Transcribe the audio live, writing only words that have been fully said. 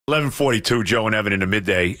11:42, Joe and Evan in the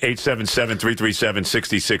midday.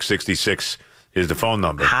 877-337-6666 is the phone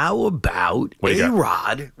number. How about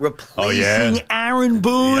A-Rod replacing Aaron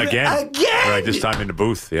Boone again? All right, this time in the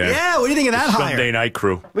booth. Yeah. Yeah, what do you think of that hire? Sunday night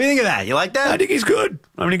crew. What do you think of that? You like that? I think he's good.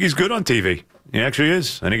 I think he's good on TV. He actually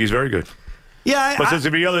is. I think he's very good. Yeah. But there's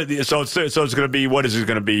going to be so it's going to be, what is it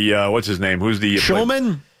going to be? What's his name? Who's the...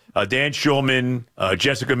 Schulman? Dan Schulman,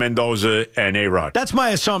 Jessica Mendoza, and A-Rod. That's my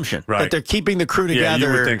assumption. Right. That they're keeping the crew together.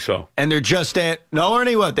 Yeah, you would think so. And they're just at... No,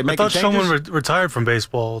 Ernie, what? They I thought someone retired from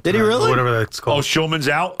baseball. Did he really? Whatever that's called. Oh, Schulman's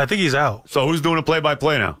out? I think he's out. So who's doing a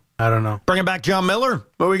play-by-play now? I don't know. Bringing back John Miller?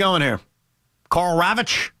 Where are we going here? Carl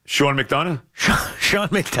Ravitch? Sean McDonough? Sean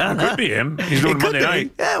McDonough? Could be him. He's doing Monday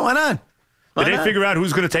night. Yeah, why not? Did they figure out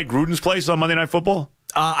who's going to take Gruden's place on Monday Night Football?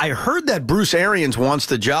 I heard that Bruce Arians wants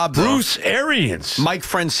the job. Bruce Arians? Mike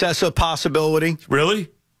Francesa possibility. Really?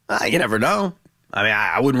 You never know. I mean,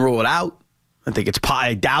 I wouldn't rule it out. I think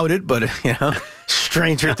I doubt it, but,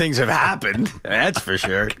 stranger things have happened. That's for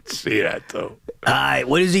sure. I can see that, though.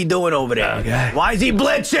 What is he doing over there? Okay. Why is he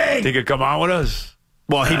blitzing? He could come on with us.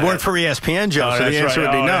 Well, he'd work for ESPN, Joe, so the answer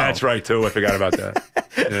would be no. That's right, too. I forgot about that.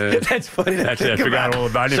 That's funny. I forgot all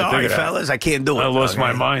about it. Sorry, fellas, I can't do it. I lost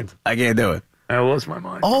my mind. I can't do it. I lost my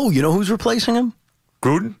mind. Oh, you know who's replacing him?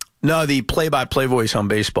 Gruden? No, the play-by-play voice on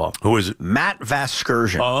baseball. Who is it? Matt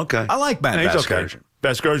Vasgersian. Oh, okay. I like Matt Vasgersian. Okay.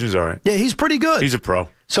 Vasgersian's all right. Yeah, he's pretty good. He's a pro.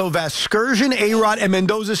 So Vasgersian, A-Rod, and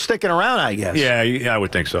Mendoza's sticking around, I guess. Yeah, I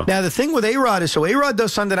would think so. Now, the thing with A-Rod is, so A-Rod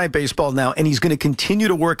does Sunday Night Baseball now, and he's going to continue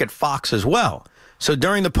to work at Fox as well. So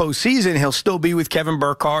during the postseason, he'll still be with Kevin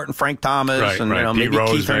Burkhardt and Frank Thomas and maybe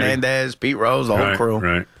Rose, Keith Hernandez, Pete Rose, the whole crew.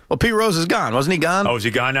 Right. Well, Pete Rose is gone. Wasn't he gone? Oh, is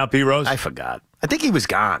he gone now, Pete Rose? I forgot. I think he was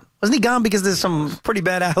gone. Wasn't he gone because there's some pretty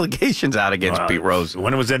bad allegations out against Pete Rose?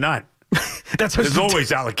 When was there not? There's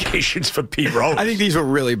always allegations for Pete Rose. I think these were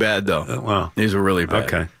really bad, though. Wow. These were really bad.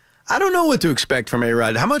 Okay. I don't know what to expect from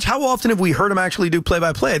A-Rod. How often have we heard him actually do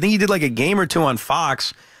play-by-play? I think he did like a game or two on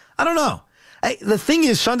Fox. I don't know. The thing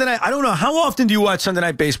is, Sunday night, I don't know. How often do you watch Sunday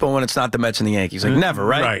Night Baseball when it's not the Mets and the Yankees? Like, never,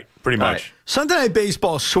 right? Right, pretty much. Right. Sunday Night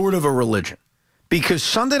Baseball is sort of a religion because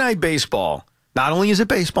Sunday Night Baseball, not only is it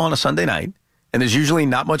baseball on a Sunday night, and there's usually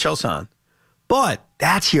not much else on, but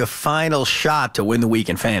that's your final shot to win the week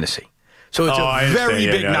in fantasy. So it's a very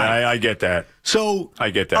big night. I get that. So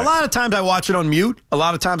I get that. A lot of times I watch it on mute. A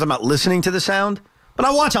lot of times I'm not listening to the sound. But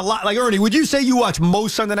I watch a lot. Like, Ernie, would you say you watch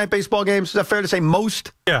most Sunday Night Baseball games? Is that fair to say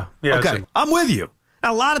most? Yeah. Okay, I'm with you.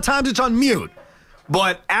 And a lot of times it's on mute.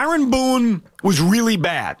 But Aaron Boone was really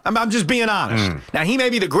bad. I'm just being honest. Now, he may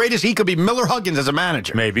be the greatest. He could be Miller Huggins as a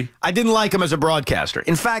manager. Maybe. I didn't like him as a broadcaster.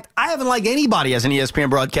 In fact, I haven't liked anybody as an ESPN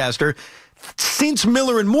broadcaster since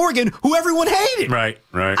Miller and Morgan, who everyone hated. Right.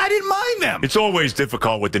 I didn't mind them. It's always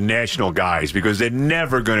difficult with the national guys because they're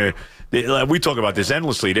never going to... We talk about this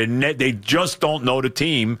endlessly. They just don't know the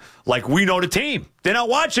team like we know the team. They're not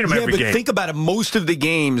watching them every game. But think about it. Most of the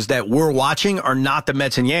games that we're watching are not the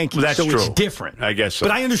Mets and Yankees. That's so true. It's different. I guess so.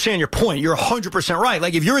 But I understand your point. You're 100% right.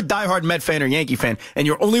 Like, if you're a diehard Met fan or Yankee fan and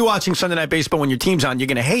you're only watching Sunday Night Baseball when your team's on, you're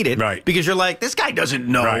going to hate it. Right. Because you're like, this guy doesn't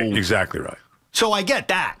know. Right, exactly right. So I get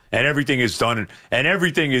that. And everything is done, and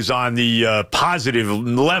everything is on the positive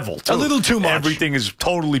level, too. A little too much. Everything is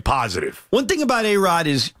totally positive. One thing about A-Rod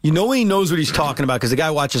is, he knows what he's talking about because the guy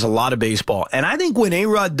watches a lot of baseball. And I think when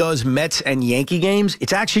A-Rod does Mets and Yankee games,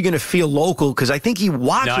 it's actually going to feel local because I think he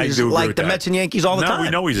watches like the Mets and Yankees all the time. We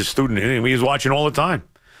know he's a student. He was watching all the time.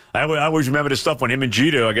 I always remember the stuff when him and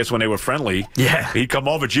Jeter, I guess when they were friendly. Yeah. He'd come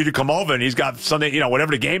over, Jeter come over, and he's got Sunday,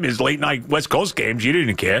 whatever the game is, late night West Coast game. Jeter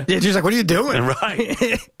didn't care. Yeah, Jeter's like, what are you doing?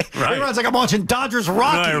 Right. A-Rod's like, I'm watching Dodgers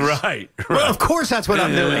Rockies. Right. Well, of course that's what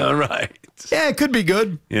I'm doing. Right. Yeah, it could be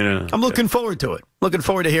good. I'm looking forward to it. Looking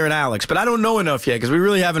forward to hearing Alex. But I don't know enough yet because we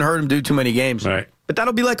really haven't heard him do too many games. Right. But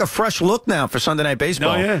that'll be like a fresh look now for Sunday Night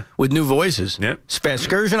Baseball with new voices. Yep.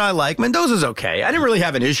 Vasgersian I like. Mendoza's okay. I didn't really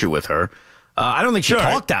have an issue with her. I don't think she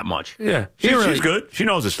talked that much. Yeah, she's good. She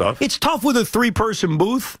knows the stuff. It's tough with a three-person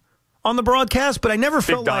booth on the broadcast, but I never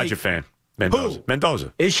felt like... Big Dodger fan. Mendoza. Who?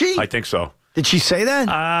 Mendoza. Is she? I think so. Did she say that?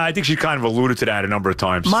 I think she kind of alluded to that a number of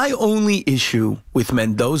times. My only issue with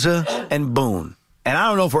Mendoza and Boone, and I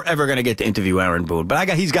don't know if we're ever going to get to interview Aaron Boone, but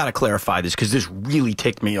he's got to clarify this because this really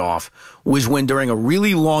ticked me off, was when during a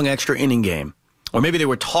really long extra inning game, or maybe they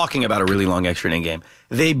were talking about a really long extra inning game,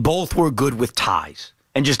 they both were good with ties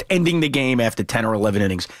and just ending the game after 10 or 11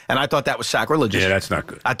 innings. And I thought that was sacrilegious. Yeah, that's not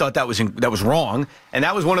good. I thought that was wrong. And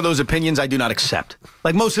that was one of those opinions I do not accept.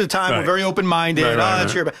 Like, most of the time, we're very open-minded.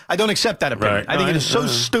 I don't accept that opinion. I think it is so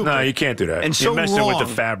stupid. No, you can't do that. And so You're messing wrong. with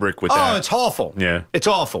the fabric with that. Oh, it's awful. Yeah. It's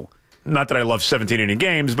awful. Not that I love 17-inning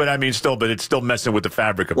games, but I mean, but it's still messing with the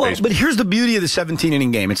fabric of baseball. But here's the beauty of the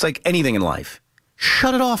 17-inning game. It's like anything in life.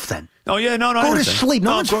 Shut it off then. Oh, yeah, no, Go to sleep.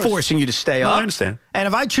 No one's forcing you to stay up. I understand. And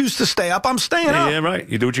if I choose to stay up, I'm staying up. Yeah, right.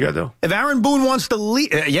 You do what you got to do. If Aaron Boone wants to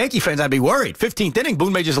leave, Yankee fans, I'd be worried. 15th inning,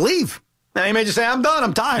 Boone may just leave. Now, he may just say, I'm done.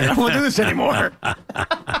 I'm tired. I don't want to do this anymore.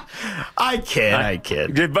 I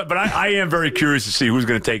kid. Yeah, but I am very curious to see who's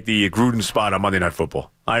going to take the Gruden spot on Monday Night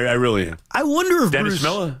Football. I really am. I wonder if Dennis Bruce...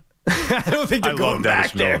 Miller? I don't think they're going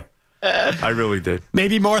back there. I really did.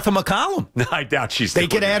 Maybe Martha McCollum. I doubt she's. They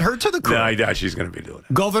could add her to the crew. No, I doubt she's going to be doing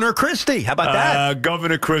it. Governor Christie. How about that?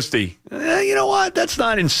 Governor Christie. You know what? That's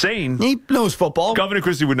not insane. He knows football. Governor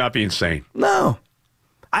Christie would not be insane. No.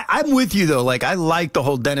 I'm with you, though. Like, I like the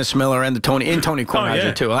whole Dennis Miller and Tony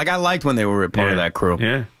Kornheiser, too. Like, I liked when they were part of that crew.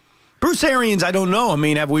 Yeah. Bruce Arians, I don't know. I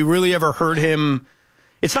mean, have we really ever heard him...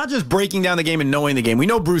 It's not just breaking down the game and knowing the game. We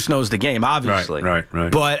know Bruce knows the game, obviously. Right.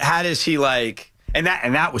 But how does he, like... And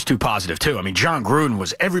that was too positive, too. I mean, John Gruden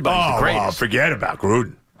was everybody's the greatest. Oh, forget about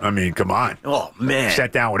Gruden. I mean, come on. Oh, man.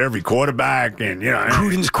 Sat down with every quarterback and,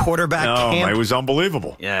 Gruden's quarterback camp. It was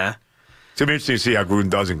unbelievable. Yeah. It's going to be interesting to see how Gruden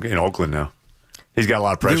does in Oakland now. He's got a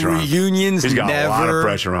lot of pressure on him. The reunions He's got a lot of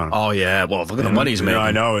pressure on him. Oh, yeah. Well, look at the money he's making.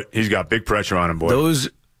 I know it. He's got big pressure on him, boy. Those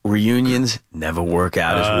reunions never work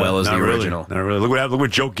out as well as the original. Not really. Look what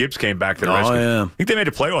Joe Gibbs came back to the rescue. Yeah. I think they made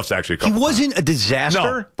the playoffs, actually, a couple He wasn't a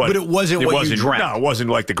disaster, but it wasn't what you dreamt. No, it wasn't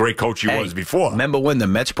like the great coach he was before. Remember when the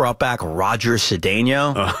Mets brought back Roger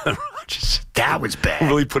Cedeno? That was bad.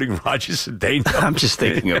 Really putting Roger Cedeno? I'm just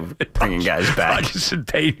thinking of bringing guys back. Roger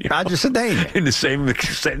Cedeno. In the same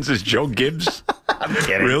sentence as Joe Gibbs? I'm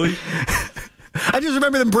kidding. Really? I just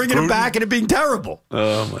remember them bringing it back and it being terrible.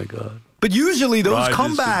 Oh, my God. But usually those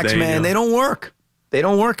comebacks, man, they don't work. They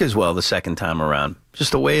don't work as well the second time around.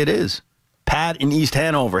 Just the way it is. Pat in East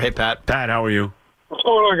Hanover. Hey, Pat. Pat, how are you? What's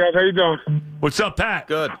going on, guys? How you doing? What's up, Pat?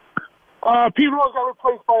 Good. Pete Rose got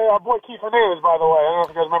replaced by our boy Keith Hernandez, by the way. I don't know if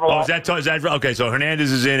you guys remember that. Is that okay? So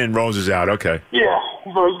Hernandez is in and Rose is out. Okay. Yeah,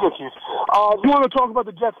 he's good, Keith. Just wanted to talk about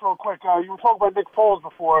the Jets real quick. You were talking about Nick Foles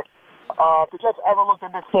before. If the Jets ever looked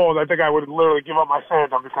at Nick Foles, I think I would literally give up my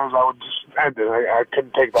fandom because I would just end it. I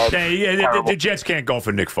couldn't take that. The Jets can't go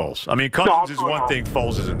for Nick Foles. I mean, Cousins is one thing,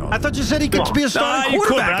 Foles is another. I thought you said he could be a starting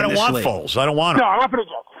quarterback. I don't want Foles. I don't want him. No, not for the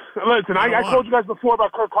Jets. Listen, I told you guys before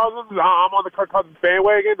about Kirk Cousins. I'm on the Kirk Cousins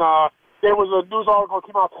bandwagon. There was a news article that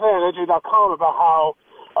came out today on NJ.com about how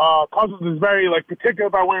Cousins is very particular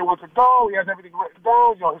about where he wants to go. He has everything written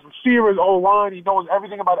down. His receivers, O-line, he knows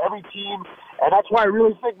everything about every team, and that's why I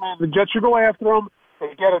really think, man, the Jets should go after him.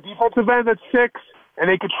 They get a defensive end at 6, and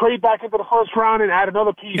they could trade back into the first round and add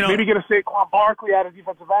another piece. Maybe get a Saquon Barkley out of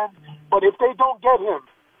defensive end. But if they don't get him,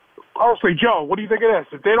 personally, Joe, what do you think of this?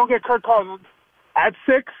 If they don't get Kirk Cousins at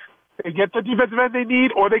 6, they get the defensive end they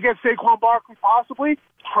need, or they get Saquon Barkley possibly,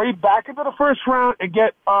 trade back into the first round and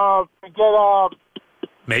get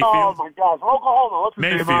Mayfield? Oh, my gosh. Oklahoma. What's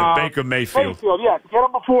his name? Baker Mayfield. Yeah. Get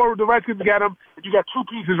him before the Redskins get him, and you got two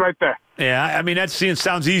pieces right there. Yeah, I mean, that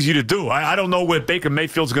sounds easy to do. I don't know where Baker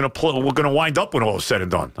Mayfield's going to wind up when all is said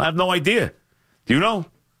and done. I have no idea. Do you know?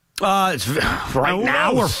 It's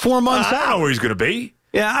now we're 4 months out. I don't know where he's going to be.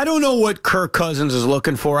 Yeah, I don't know what Kirk Cousins is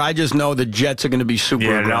looking for. I just know the Jets are going to be super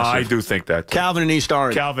aggressive. No, I do think that. Calvin in East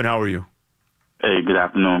Orange. Calvin, how are you? Hey, good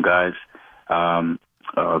afternoon, guys.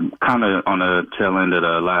 Kind of on the tail end of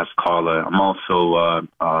the last caller, I'm also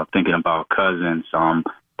thinking about Cousins.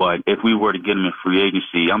 But if we were to get him in free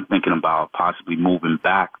agency, I'm thinking about possibly moving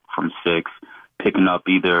back from 6, picking up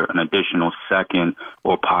either an additional second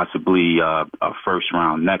or possibly a first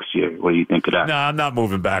round next year. What do you think of that? No, I'm not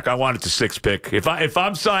moving back. I wanted the 6th pick.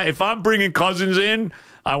 If I'm bringing Cousins in,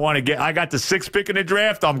 I got the 6th pick in the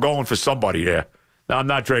draft. I'm going for somebody there. No, I'm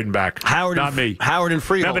not trading back. Me. Howard and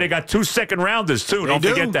Freehold. Remember, they got 2 second-rounders, too. Don't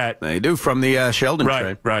forget that. They do, from the Sheldon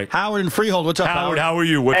trade. Right. Howard and Freehold, what's up, Howard? How are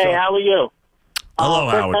you? Hey, how are you? Hello,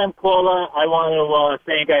 Howard. First-time caller. I want to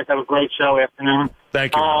say you guys have a great show afternoon.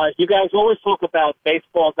 Thank you. You guys always talk about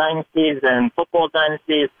baseball dynasties and football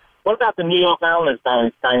dynasties. What about the New York Islanders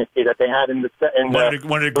dynasty that they had in one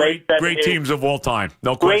of the great teams of all time?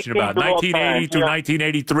 No question about it. 1980 through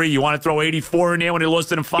 1983. You want to throw 84 in there when they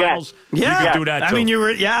lost in the finals? Yeah. You can do that, too. I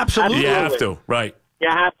mean, absolutely. You have to, right. You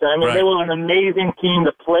have to. I mean, they were an amazing team.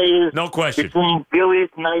 The players. No question. Between Billy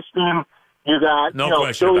Nystrom, you got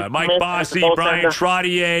question Billy about it. Mike Smith Bossy, Brian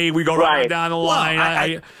Trottier. We go right down the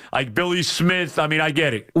line. Like Billy Smith. I mean, I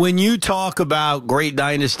get it. When you talk about great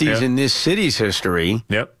dynasties in this city's history,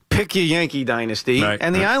 pick your Yankee dynasty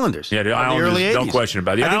and the Islanders. Yeah, the Islanders, early 80s. no question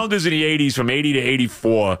about it. The Islanders in the 80s, from 80 to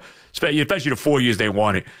 84, especially the 4 years they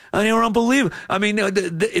won it. And they were unbelievable. I mean,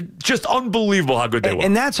 just unbelievable how good they were.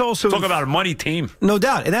 And that's also... Talk about a money team. No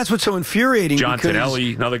doubt. And that's what's so infuriating. John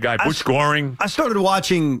Tonelli, another guy, Butch Goring. I started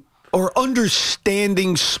watching or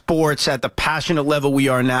understanding sports at the passionate level we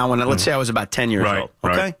are now, and let's say I was about 10 years old.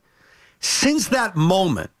 Okay? Right. Since that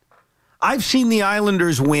moment, I've seen the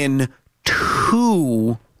Islanders win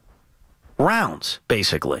 2 rounds,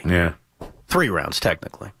 basically. Yeah. 3 rounds,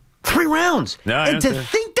 technically. 3 rounds. No, and to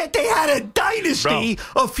think that they had a dynasty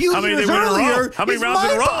a few years earlier how many is rounds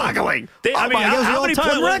in a row? mind-boggling. How many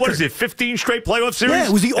what is it, 15 straight playoff series? Yeah,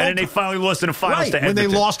 it was the and then they finally lost in the finals to Edmonton.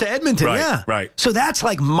 When they lost to Edmonton, Right. So that's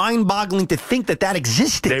like mind-boggling to think that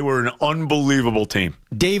existed. They were an unbelievable team.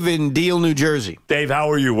 Dave in Deal, New Jersey. Dave,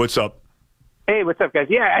 how are you? What's up? Hey, what's up, guys?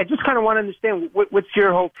 Yeah, I just kind of want to understand what's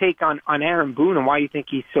your whole take on Aaron Boone and why you think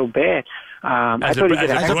he's so bad. As a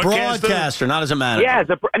broadcaster, not as a manager. Yeah, as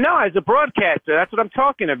a broadcaster. That's what I'm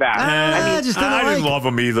talking about. I didn't love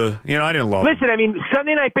him either. I didn't love him. Listen,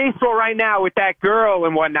 Sunday Night Baseball right now with that girl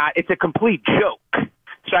and whatnot, it's a complete joke.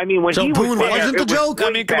 So, when he Boone was there, wasn't the joke?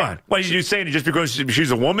 Come on. What, are you saying just because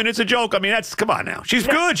she's a woman it's a joke? come on now. She's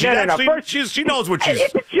good. She knows what she's...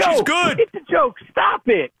 It's a joke. She's good. It's a joke. Stop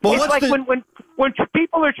it. Well, it's like when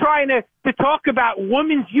people are trying to talk about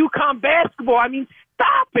women's UConn basketball,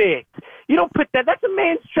 stop it. You don't put that. That's a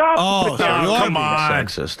man's job. Oh, come on.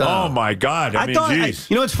 Sexist. Oh, my God. Geez.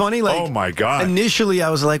 You know what's funny? Oh, my God. Initially, I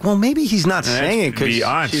was like, well, maybe he's not saying it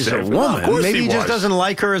because she's a woman. No, maybe he just doesn't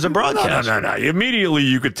like her as a broadcaster. No. Immediately,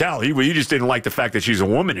 you could tell. He just didn't like the fact that she's a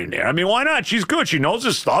woman in there. Why not? She's good. She knows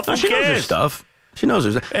her stuff. She knows her stuff. She knows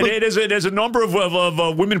her stuff. And there's a number of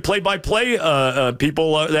women play-by-play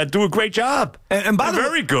people that do a great job. And by the way,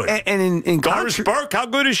 very good. And in Doris Burke, how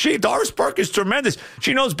good is she? Doris Burke is tremendous.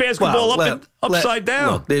 She knows basketball upside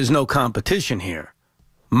down. Look, there's no competition here.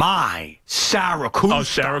 Sarah Kustok. Oh,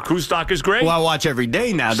 Sarah Kustok is great. Well, I watch every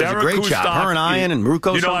day now. Does a great job. Her and Ian and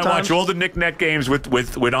Rucco sometimes. I watch all the Knick-Knack games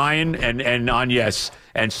with Ian and on Yes.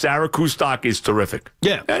 And Sarah Kustok is terrific.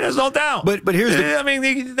 Yeah. And there's no doubt. But here's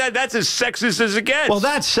that's as sexist as it gets. Well,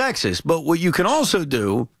 that's sexist. But what you can also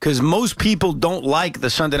do, because most people don't like the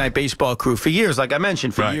Sunday Night Baseball crew for years, like I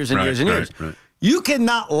mentioned, for years and years and years. Right. You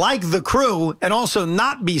cannot like the crew and also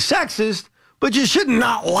not be sexist, but you should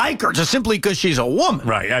not like her just simply because she's a woman.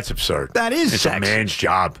 Right, that's absurd. That is It's sexist. a man's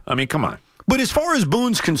job. Come on. But as far as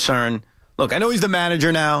Boone's concerned, look, I know he's the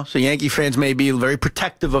manager now, so Yankee fans may be very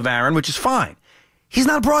protective of Aaron, which is fine. He's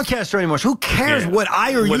not a broadcaster anymore, so who cares what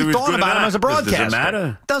I or you thought about him as a broadcaster? Does it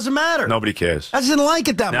matter? Doesn't matter. Nobody cares. I just didn't like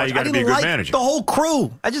it that now much. You got to be a good manager. The whole crew.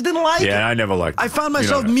 I just didn't like it. Yeah, I never liked it. I found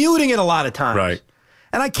myself muting it a lot of times. Right.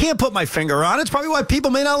 And I can't put my finger on it. It's probably why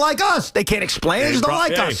people may not like us. They can't explain it. They just don't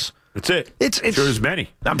like us. That's it. It's sure there's many.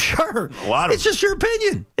 I'm sure. A lot of It's just your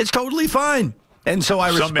opinion. It's totally fine. And so I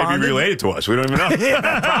responded. Some may be related to us. We don't even know.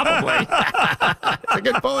 Yeah, probably. That's a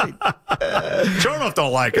good point. Sure enough,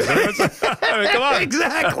 don't like it. Come on.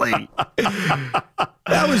 Exactly.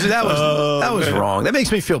 That was wrong. That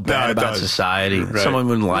makes me feel bad about society. Right. Someone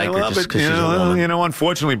wouldn't like her just because she's a woman.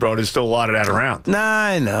 Unfortunately, bro, there's still a lot of that around. Nah,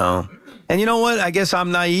 I know. And you know what? I guess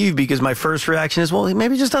I'm naive because my first reaction is, well,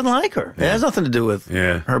 maybe he just doesn't like her. Yeah. It has nothing to do with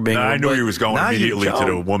her being a woman. I knew he was going immediately to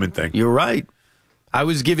the woman thing. You're right. I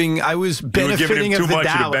was benefiting of the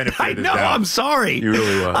doubt. I know. I'm sorry. You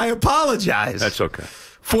really were. I apologize. That's okay.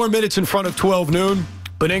 4 minutes in front of 12 noon.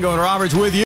 Benigno and Roberts with you.